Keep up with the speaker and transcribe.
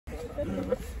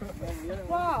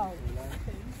Wow.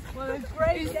 What a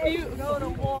great day to go on a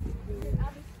walk.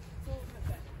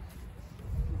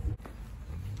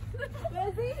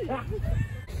 Where's Eve?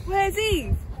 Where's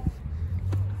Eve?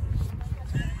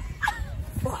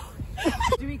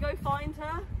 Do we go find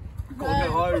her? Gotta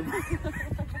go home.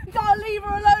 You can't leave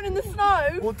her alone in the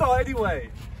snow. We'll die anyway.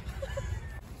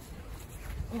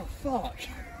 Oh fuck.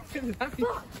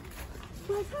 Fuck.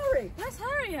 Where's Harry? Where's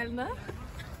Harry, Helena?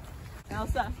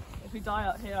 Elsa, if we die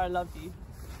out here, I love you.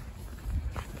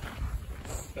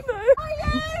 No. I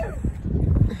know!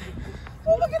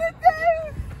 What am I gonna do?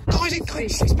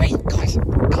 Guys, it's me! Guys,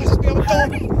 it's me,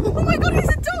 I'm a dog! Oh my god, he's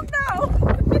a dog now!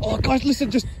 Oh guys, listen,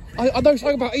 I know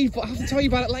something about Eve, but I have to tell you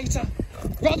about it later.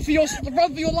 Run for your lives! Oh my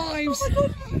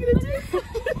god, what am I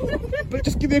gonna do? But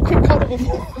just give me a quick cuddle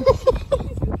before.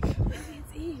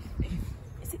 It's Eve.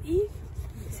 Is it Eve?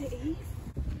 Is it Eve?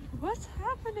 What's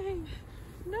happening?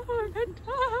 No, I'm in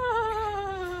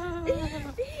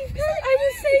Eve, I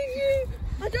will save you!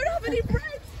 I don't have any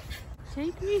bread!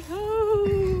 Take me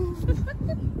home!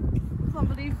 I can't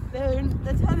believe they're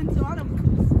turning into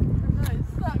animals. I know, it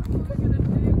sucks. What are we gonna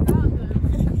do without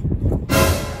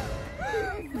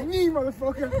them? Me,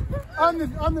 motherfucker!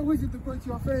 I'm the wizard that puts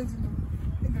your friends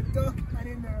in the duck and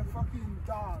in the fucking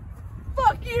dog.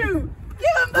 Fuck you!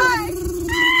 Give them back!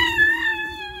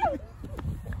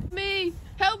 Me!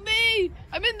 Help me!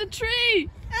 I'm in the tree!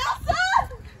 Elsa!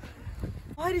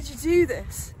 Why did you do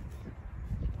this?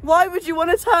 Why would you want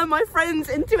to turn my friends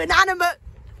into an animate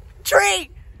tree?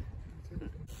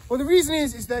 Well, the reason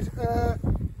is that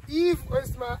Eve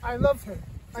was I loved her,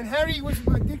 and Harry was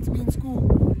my dick to me in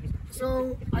school,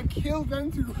 so I killed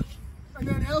them two, and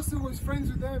then Elsa was friends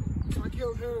with them, so I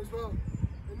killed her as well,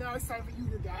 and now it's time for you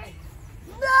to die.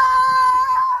 No!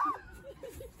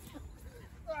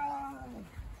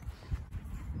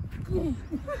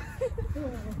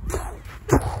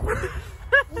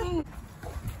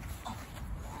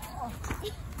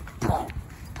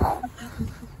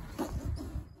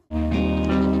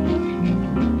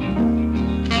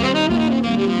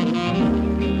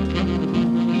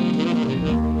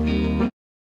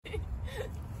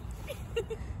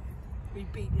 We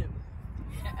beat him.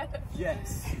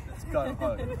 Yes, let's go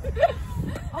home.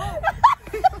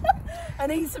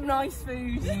 And eat some nice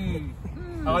food.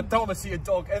 I don't want to see a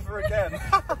dog ever again.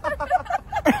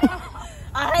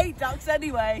 I hate ducks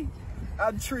anyway.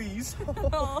 And trees.